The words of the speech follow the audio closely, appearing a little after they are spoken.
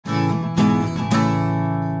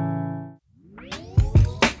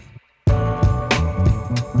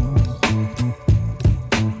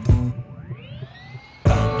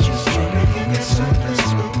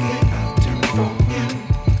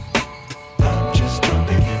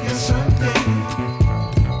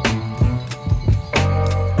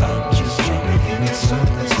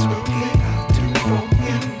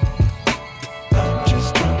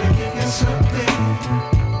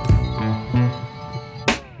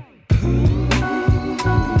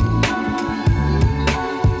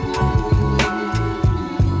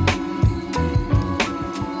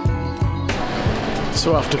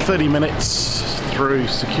So after 30 minutes through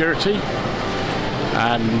security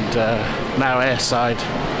and now airside,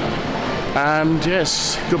 and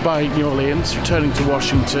yes, goodbye New Orleans, returning to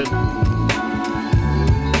Washington.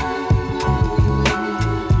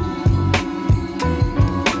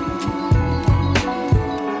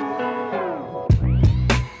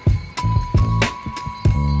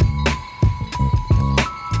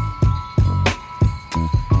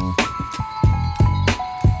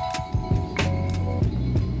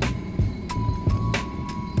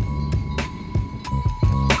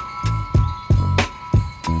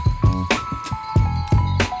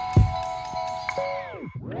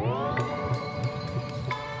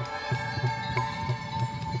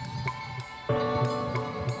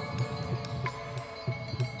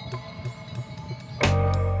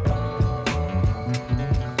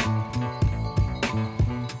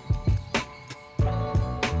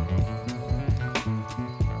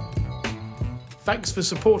 Thanks for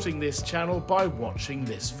supporting this channel by watching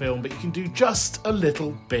this film, but you can do just a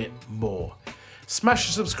little bit more. Smash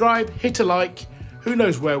a subscribe, hit a like, who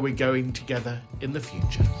knows where we're going together in the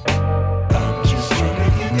future. I'm just trying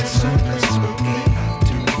to give you something spooky out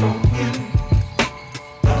to forget.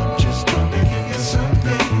 I'm just trying to give you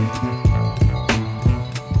something.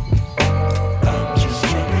 I'm just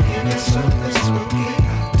trying to give you something spooky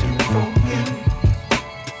out to forget.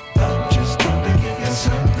 I'm just trying to give you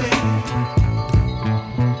something.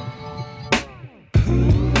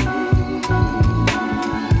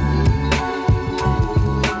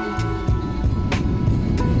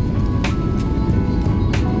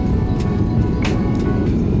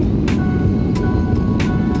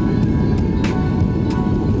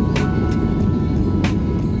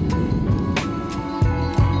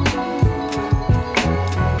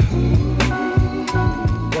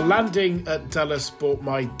 Landing at Dallas brought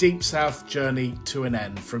my Deep South journey to an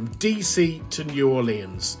end, from DC to New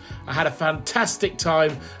Orleans. I had a fantastic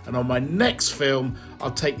time, and on my next film,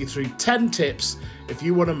 I'll take you through 10 tips if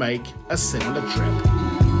you want to make a similar trip.